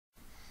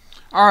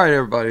All right,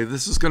 everybody,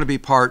 this is going to be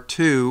part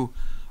 2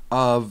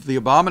 of the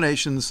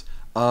Abominations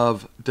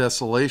of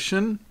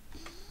Desolation.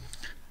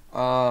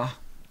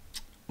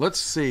 Let's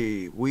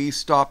see, we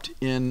stopped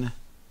in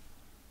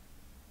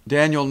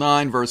Daniel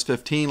 9, verse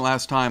 15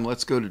 last time.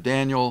 Let's go to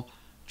Daniel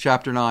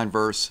chapter 9,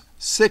 verse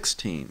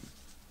 16.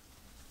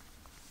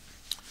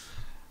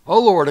 O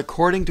Lord,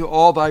 according to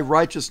all thy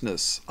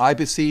righteousness, I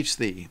beseech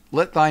thee,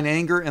 let thine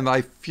anger and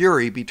thy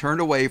fury be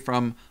turned away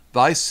from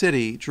thy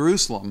city,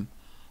 Jerusalem,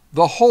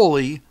 the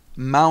holy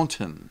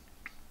mountain.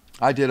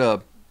 I did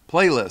a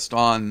playlist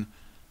on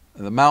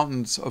the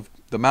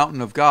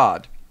mountain of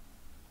God.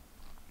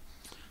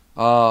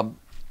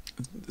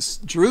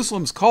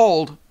 Jerusalem's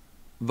called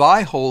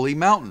thy holy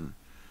mountain.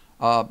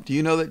 Do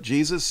you know that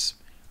Jesus,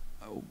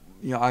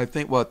 I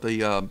think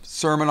the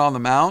Sermon on the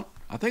Mount,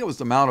 I think it was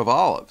the Mount of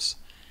Olives.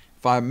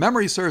 If my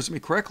memory serves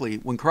me correctly,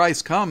 when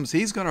Christ comes,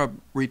 he's going to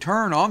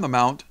return on the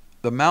Mount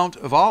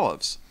of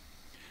Olives.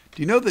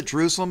 Do you know that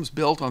Jerusalem's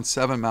built on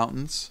 7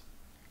 mountains?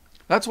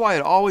 That's why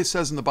it always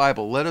says in the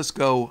Bible, let us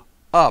go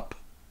up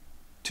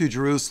to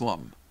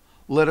Jerusalem.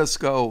 Let us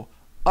go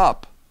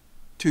up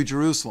to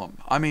Jerusalem.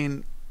 I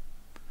mean,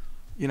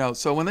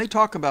 so when they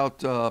talk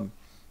about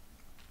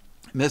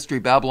Mystery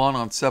Babylon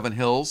on 7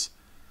 hills,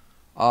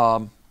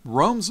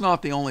 Rome's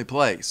not the only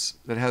place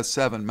that has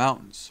 7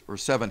 mountains or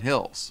 7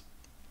 hills.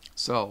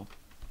 So,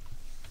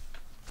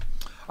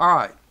 all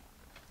right.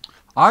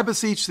 I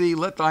beseech thee,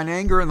 let thine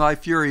anger and thy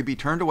fury be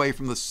turned away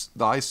from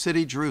thy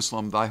city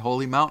Jerusalem, thy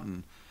holy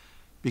mountain,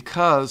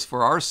 because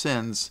for our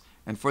sins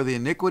and for the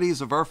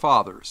iniquities of our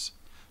fathers,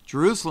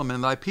 Jerusalem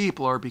and thy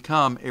people are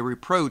become a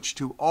reproach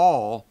to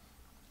all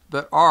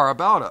that are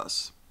about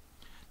us.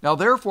 Now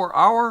therefore,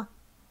 our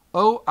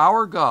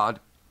God,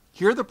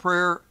 hear the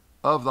prayer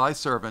of thy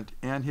servant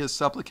and his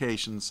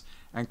supplications,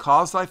 and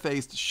cause thy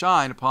face to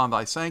shine upon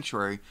thy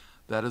sanctuary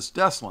that is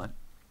desolate,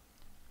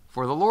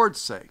 for the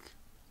Lord's sake.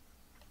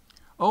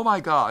 O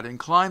my God,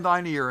 incline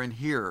thine ear and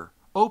hear,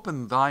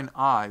 open thine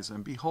eyes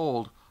and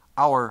behold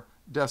our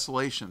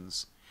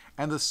desolations,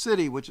 and the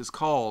city which is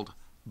called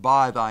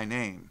by thy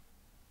name.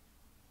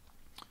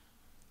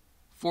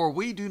 For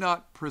we do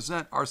not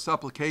present our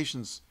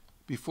supplications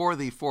before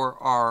thee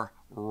for our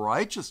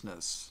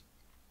righteousness,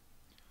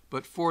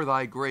 but for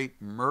thy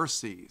great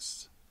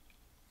mercies.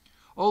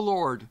 O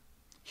Lord,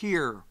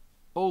 hear.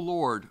 O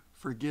Lord,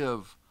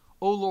 forgive.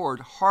 O Lord,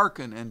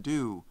 hearken and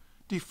do.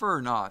 Defer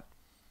not,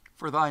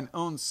 for thine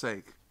own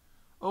sake.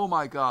 O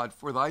my God,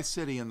 for thy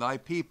city and thy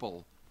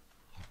people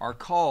are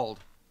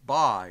called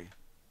by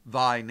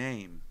thy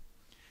name.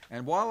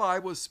 And while I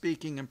was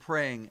speaking and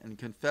praying and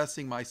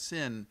confessing my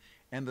sin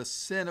and the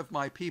sin of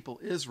my people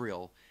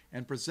Israel,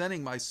 and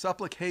presenting my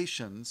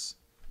supplications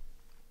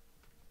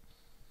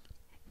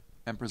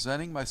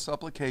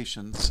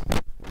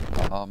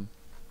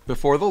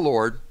before the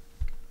Lord.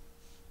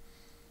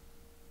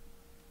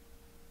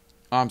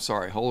 I'm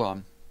sorry, hold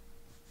on.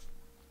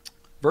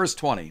 Verse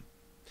 20.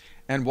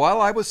 And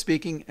while I was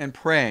speaking and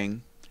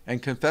praying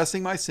and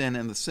confessing my sin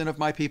and the sin of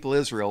my people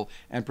Israel,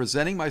 and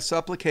presenting my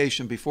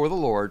supplication before the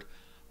Lord,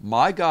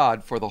 my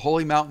God, for the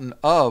holy mountain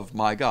of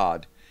my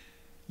God,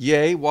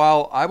 yea,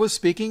 while I was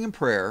speaking in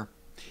prayer,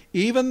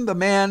 even the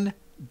man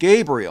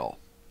Gabriel.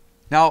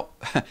 Now,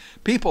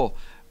 people,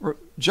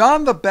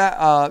 John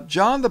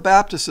the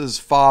Baptist's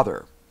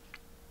father,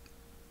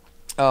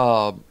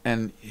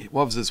 and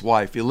what was his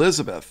wife?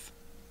 Elizabeth.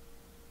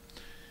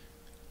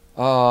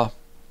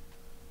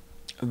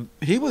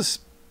 He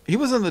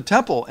was in the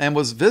temple and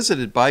was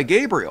visited by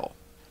Gabriel,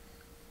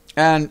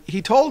 and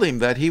he told him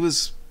that he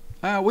was.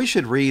 We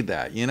should read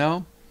that,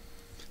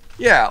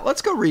 Yeah,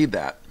 let's go read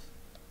that.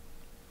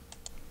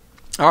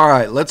 All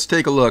right, let's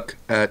take a look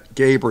at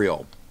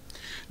Gabriel.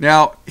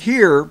 Now,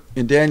 here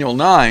in Daniel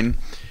 9,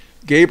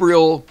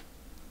 Gabriel.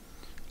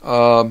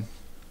 Well,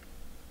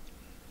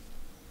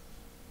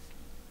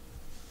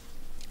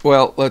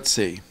 let's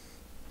see.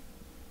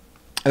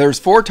 There's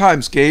 4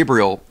 times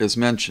Gabriel is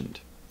mentioned.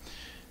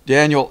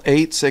 Daniel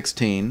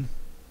 8:16,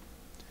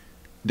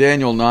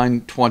 Daniel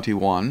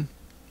 9:21,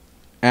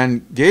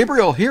 and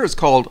Gabriel here is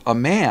called a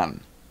man.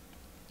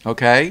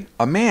 Okay,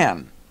 a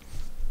man.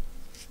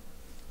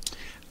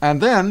 And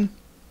then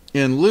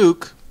in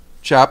Luke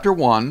chapter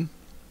 1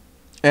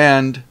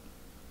 and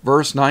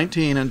verse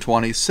 19 and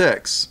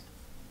 26.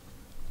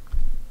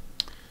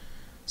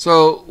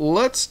 So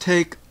let's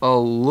take a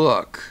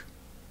look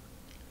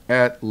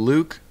at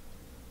Luke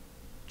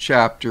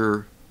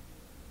chapter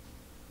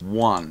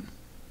 1.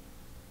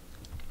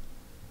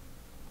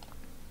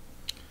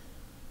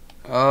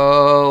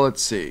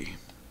 Let's see.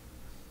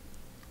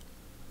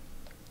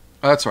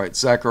 That's right,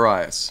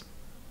 Zacharias.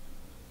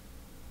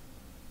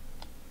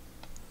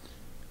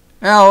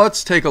 Now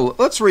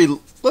let's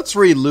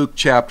read Luke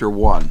chapter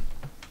 1.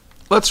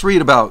 Let's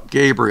read about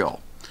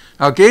Gabriel.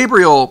 Now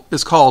Gabriel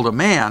is called a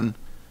man,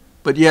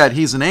 but yet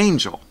he's an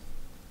angel.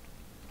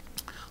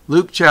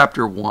 Luke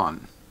chapter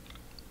 1.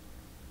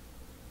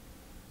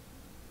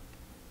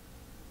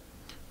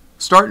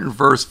 Start in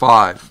verse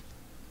 5.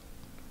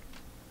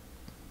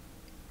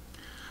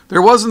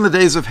 There was in the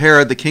days of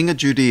Herod, the king of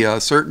Judea, a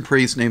certain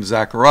priest named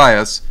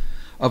Zacharias,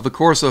 of the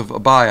course of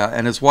Abiah,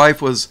 and his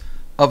wife was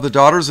of the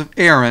daughters of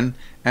Aaron,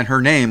 and her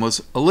name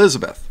was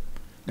Elizabeth.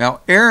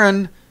 Now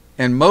Aaron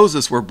and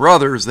Moses were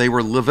brothers. They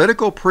were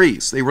Levitical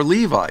priests. They were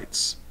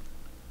Levites.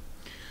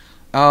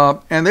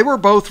 And they were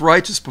both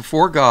righteous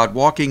before God,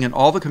 walking in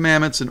all the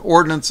commandments and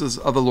ordinances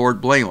of the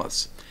Lord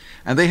blameless.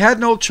 And they had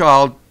no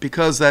child,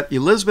 because that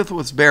Elizabeth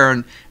was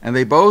barren, and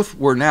they both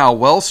were now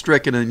well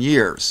stricken in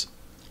years.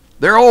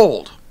 They're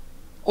old.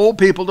 Old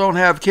people don't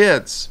have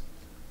kids.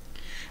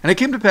 And it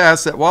came to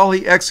pass that while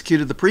he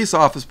executed the priest's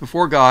office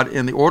before God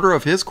in the order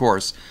of his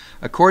course,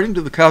 according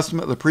to the custom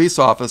of the priest's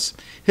office,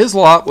 his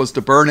lot was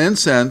to burn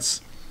incense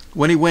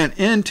when he went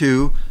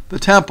into the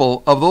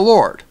temple of the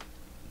Lord.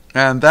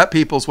 And that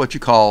people's what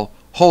you call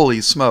holy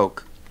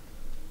smoke.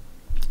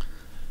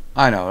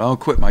 I know,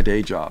 don't quit my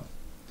day job.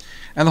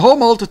 And the whole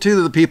multitude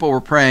of the people were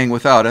praying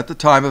without at the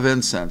time of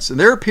incense. And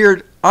there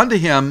appeared unto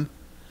him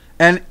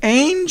an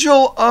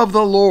angel of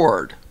the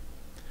Lord,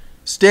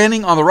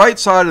 standing on the right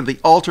side of the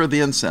altar of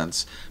the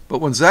incense. But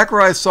when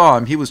Zacharias saw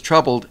him, he was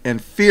troubled,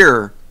 and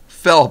fear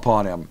fell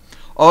upon him.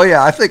 Oh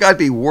yeah, I think I'd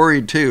be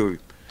worried too.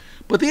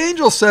 But the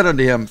angel said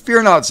unto him,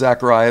 Fear not,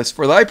 Zacharias,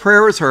 for thy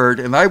prayer is heard,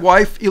 and thy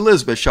wife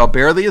Elizabeth shall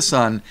bear thee a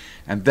son,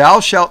 and thou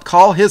shalt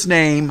call his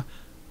name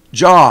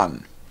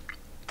John.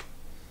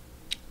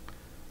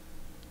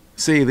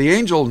 See, the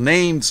angel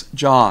names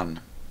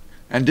John.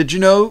 And did you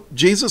know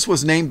Jesus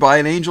was named by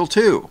an angel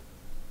too?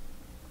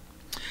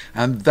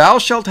 And thou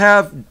shalt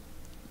have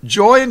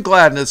joy and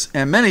gladness,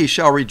 and many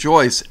shall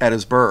rejoice at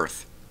his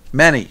birth.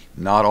 Many,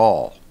 not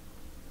all.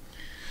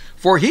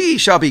 For he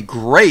shall be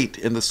great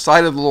in the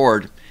sight of the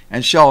Lord,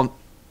 and shall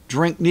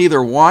drink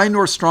neither wine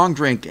nor strong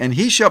drink, and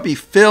he shall be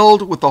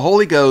filled with the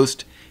Holy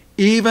Ghost,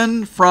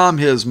 even from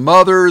his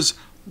mother's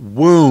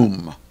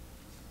womb.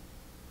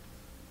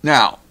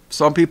 Now,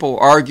 some people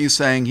argue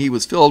saying he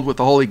was filled with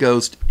the Holy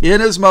Ghost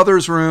in his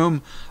mother's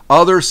womb.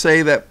 Others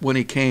say that when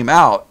he came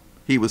out,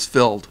 he was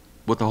filled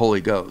with the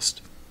Holy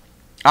Ghost.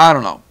 I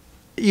don't know.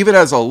 Even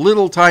as a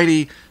little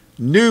tiny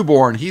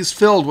newborn, he's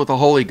filled with the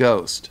Holy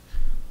Ghost.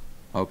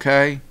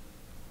 Okay?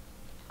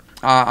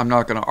 I'm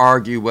not going to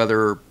argue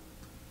whether,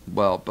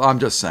 well, I'm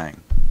just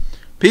saying.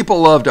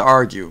 People love to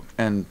argue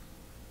and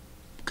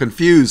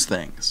confuse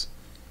things.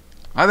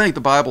 I think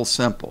the Bible's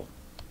simple,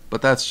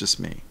 but that's just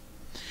me.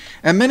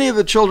 And many of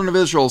the children of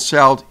Israel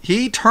shall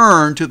he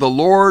turn to the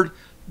Lord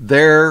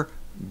their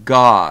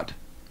God.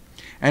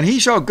 And he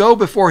shall go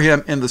before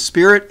him in the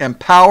spirit and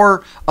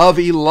power of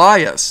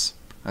Elias.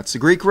 That's the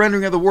Greek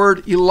rendering of the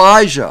word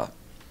Elijah.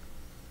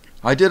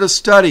 I did a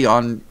study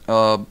on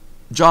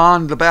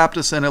John the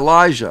Baptist and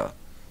Elijah.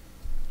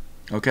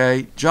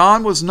 Okay,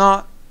 John was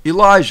not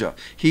Elijah.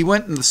 He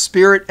went in the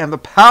spirit and the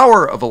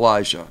power of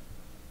Elijah.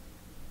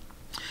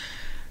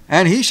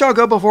 And he shall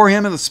go before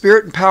him in the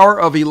spirit and power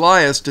of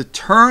Elias, to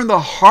turn the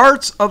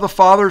hearts of the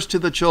fathers to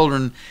the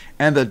children,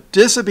 and the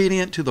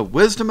disobedient to the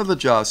wisdom of the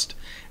just,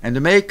 and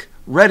to make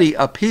ready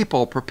a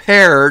people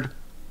prepared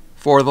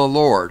for the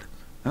Lord.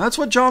 And that's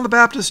what John the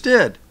Baptist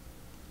did.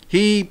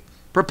 He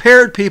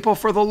prepared people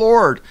for the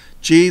Lord,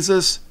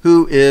 Jesus,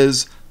 who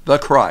is the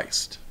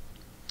Christ.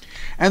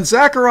 And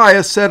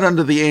Zacharias said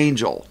unto the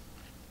angel,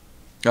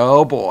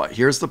 oh boy,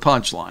 here's the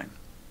punchline.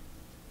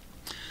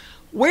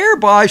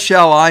 Whereby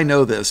shall I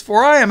know this?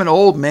 For I am an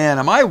old man,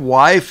 and my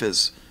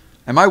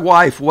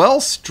wife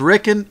well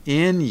stricken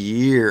in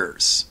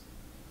years.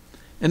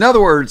 In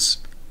other words,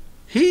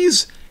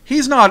 he's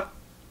not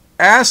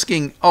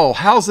asking, oh,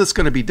 how's this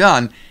going to be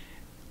done?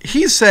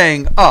 He's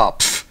saying,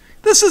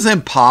 this is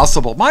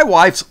impossible. My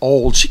wife's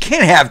old. She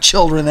can't have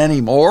children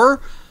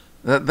anymore.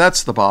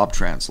 That's the Bob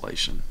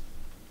translation.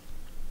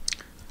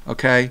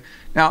 Okay?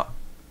 Now,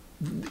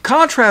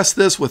 contrast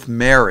this with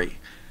Mary.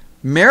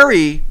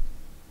 Mary,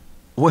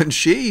 when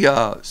she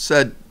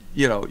said,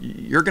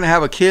 you're going to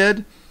have a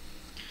kid,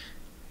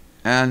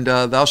 and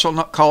thou shalt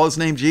not call his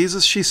name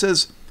Jesus,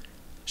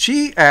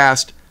 she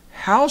asked,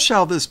 how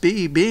shall this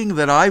be, being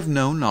that I've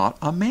known not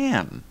a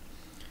man?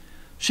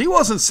 She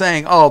wasn't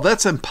saying, oh,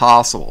 that's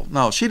impossible.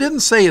 No, she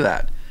didn't say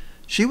that.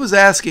 She's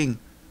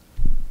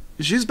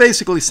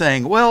basically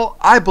saying, well,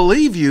 I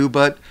believe you,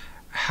 but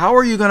how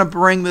are you going to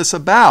bring this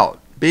about?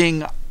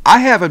 Being, I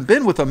haven't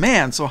been with a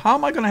man, so how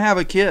am I going to have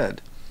a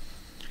kid?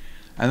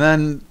 And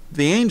then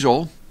the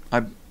angel,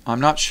 I'm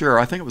not sure,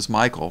 I think it was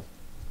Michael,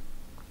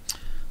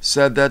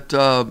 said that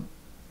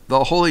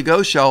the Holy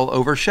Ghost shall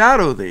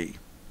overshadow thee.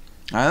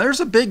 Now, there's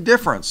a big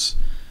difference.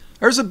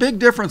 There's a big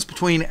difference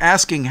between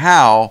asking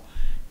how,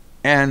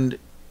 and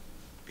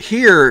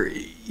here,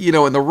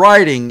 in the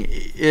writing,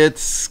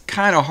 it's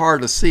kind of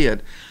hard to see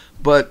it.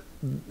 But,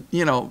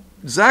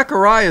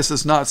 Zacharias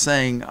is not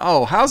saying,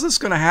 oh, how's this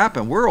going to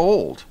happen? We're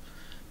old.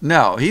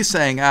 No, he's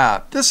saying,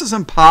 this is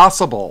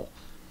impossible.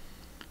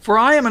 For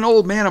I am an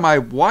old man, and my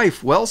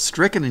wife well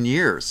stricken in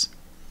years.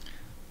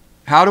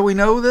 How do we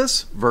know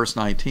this? Verse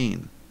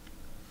 19.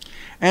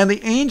 And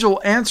the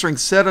angel answering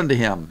said unto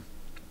him,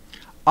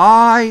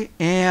 I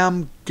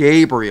am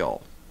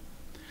Gabriel,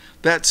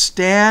 that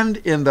stand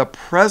in the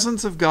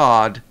presence of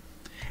God,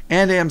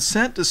 and am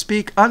sent to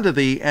speak unto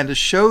thee, and to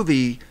show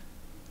thee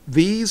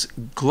these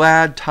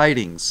glad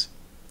tidings.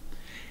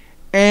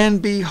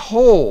 And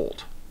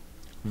behold,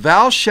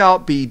 thou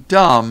shalt be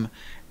dumb,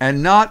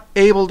 and not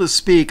able to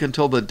speak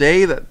until the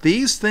day that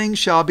these things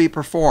shall be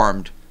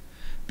performed,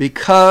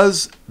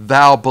 because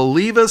thou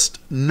believest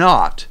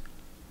not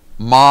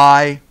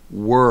my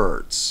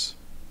words.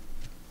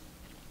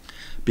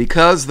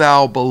 Because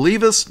thou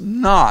believest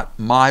not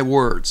my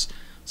words.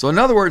 So in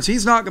other words,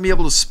 he's not going to be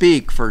able to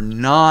speak for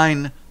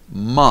 9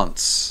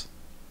 months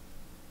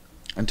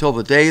until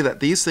the day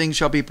that these things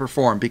shall be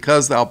performed,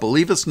 because thou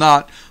believest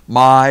not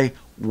my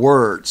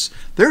words.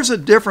 There's a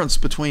difference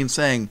between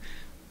saying,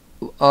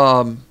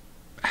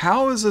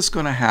 how is this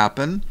going to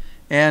happen?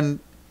 And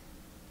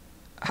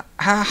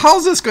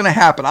how's this going to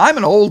happen? I'm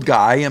an old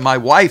guy and my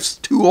wife's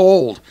too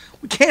old.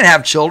 We can't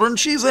have children.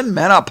 She's in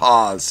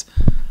menopause.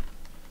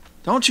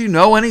 Don't you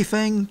know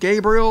anything,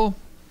 Gabriel?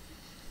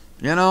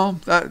 You know,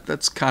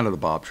 that's kind of the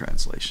Bob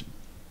translation.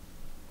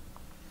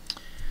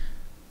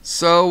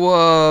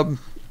 So,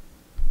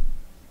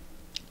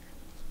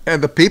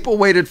 and the people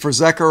waited for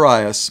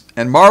Zacharias,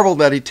 and marveled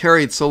that he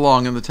tarried so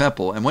long in the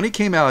temple. And when he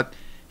came out,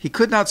 he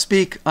could not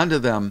speak unto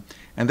them,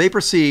 and they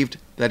perceived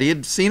that he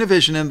had seen a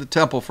vision in the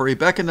temple, for he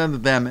beckoned unto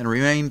them and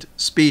remained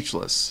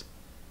speechless.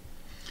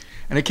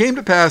 And it came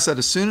to pass that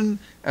as soon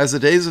as the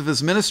days of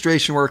his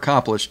ministration were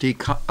accomplished, he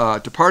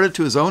departed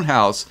to his own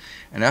house.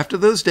 And after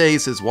those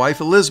days his wife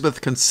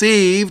Elizabeth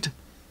conceived,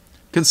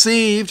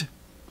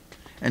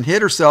 and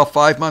hid herself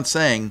 5 months,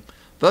 saying,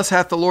 Thus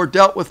hath the Lord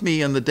dealt with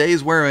me in the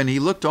days wherein he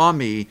looked on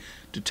me,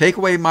 to take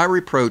away my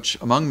reproach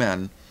among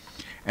men.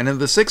 And in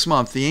the 6th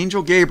month the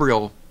angel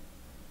Gabriel,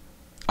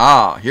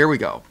 here we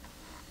go.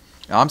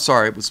 I'm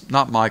sorry, it was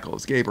not Michael, it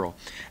was Gabriel.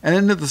 And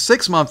in the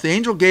 6th month the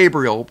angel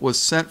Gabriel was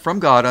sent from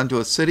God unto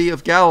a city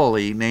of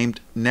Galilee named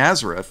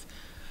Nazareth,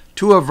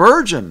 to a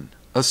virgin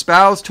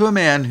espoused to a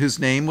man whose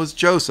name was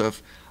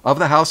Joseph, of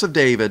the house of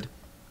David,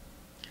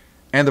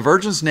 and the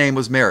virgin's name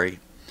was Mary.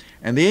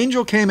 And the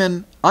angel came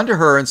in unto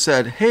her and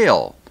said,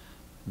 Hail,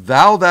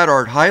 thou that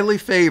art highly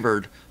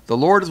favored, the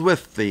Lord is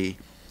with thee.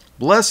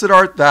 Blessed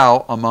art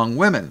thou among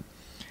women.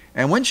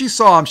 And when she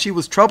saw him, she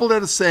was troubled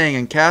at his saying,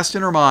 and cast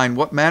in her mind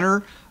what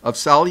manner of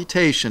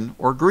salutation,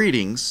 or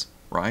greetings,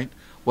 right?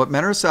 What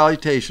manner of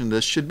salutation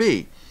this should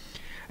be.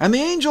 And the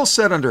angel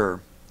said unto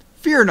her,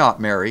 Fear not,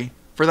 Mary,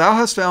 for thou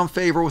hast found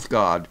favor with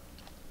God.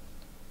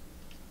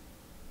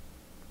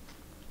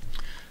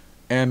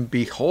 And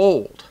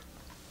behold,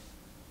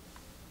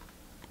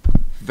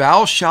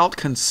 thou shalt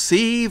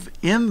conceive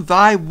in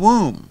thy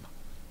womb,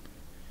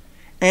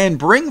 and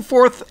bring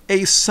forth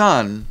a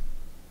son,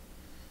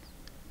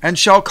 and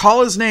shall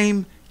call his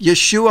name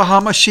Yeshua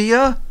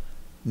HaMashiach?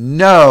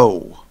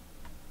 No,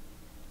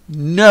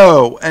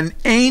 an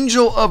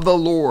angel of the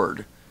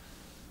Lord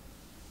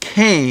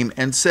came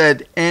and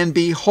said, And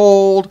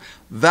behold,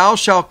 thou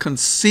shalt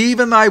conceive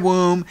in thy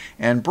womb,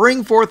 and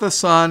bring forth a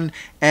son,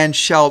 and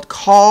shalt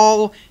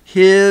call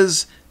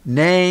his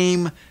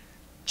name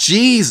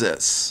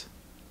Jesus.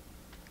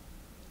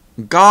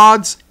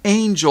 God's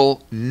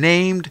angel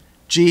named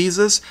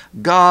Jesus.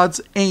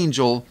 God's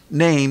angel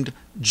named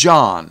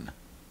John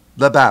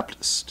the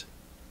Baptist.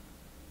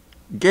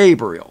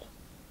 Gabriel.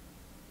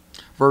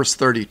 Verse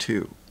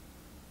 32.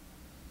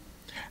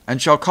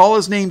 And shall call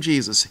his name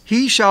Jesus.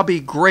 He shall be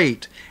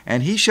great,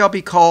 and he shall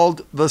be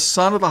called the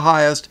Son of the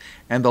Highest,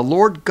 and the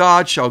Lord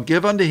God shall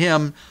give unto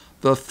him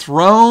the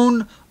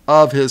throne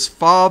of his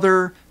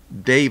father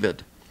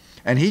David.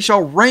 And he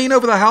shall reign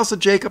over the house of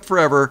Jacob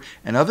forever,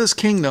 and of his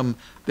kingdom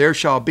there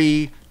shall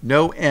be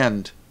no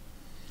end.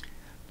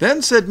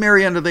 Then said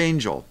Mary unto the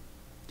angel,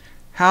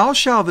 How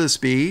shall this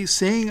be,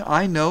 seeing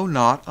I know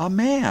not a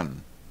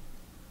man?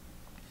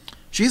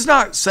 She's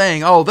not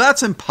saying, oh,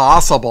 that's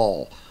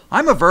impossible.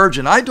 I'm a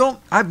virgin.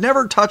 I've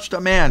never touched a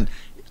man.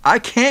 I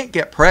can't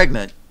get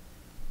pregnant.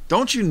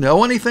 Don't you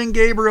know anything,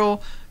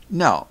 Gabriel?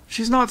 No,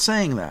 she's not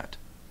saying that.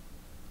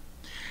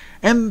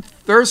 And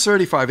verse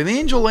 35, And the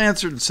angel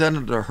answered and said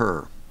unto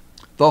her,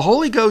 The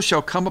Holy Ghost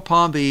shall come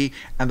upon thee,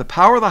 and the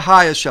power of the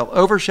highest shall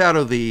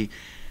overshadow thee.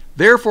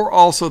 Therefore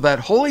also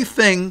that holy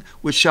thing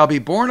which shall be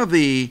born of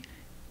thee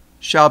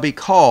shall be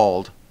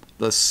called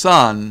the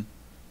Son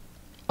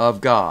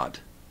of God.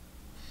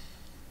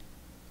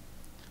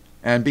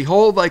 And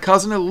behold, thy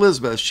cousin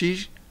Elizabeth,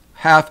 she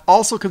hath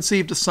also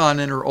conceived a son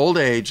in her old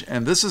age,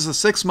 and this is the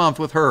 6th month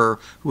with her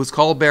who is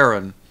called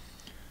barren.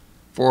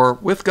 For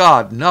with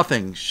God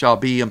nothing shall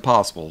be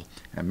impossible.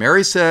 And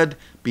Mary said,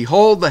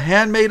 Behold, the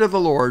handmaid of the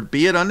Lord,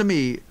 be it unto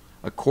me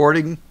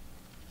according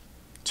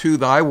to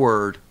thy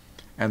word.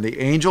 And the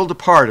angel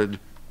departed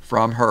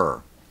from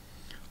her.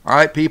 All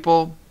right,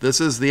 people,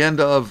 this is the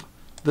end of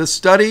this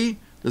study.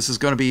 This is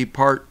going to be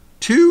part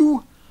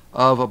 2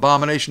 of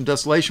Abomination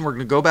Desolation. We're going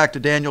to go back to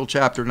Daniel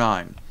chapter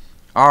 9.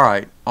 All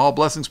right, all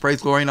blessings,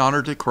 praise, glory, and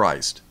honor to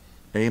Christ.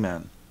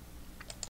 Amen.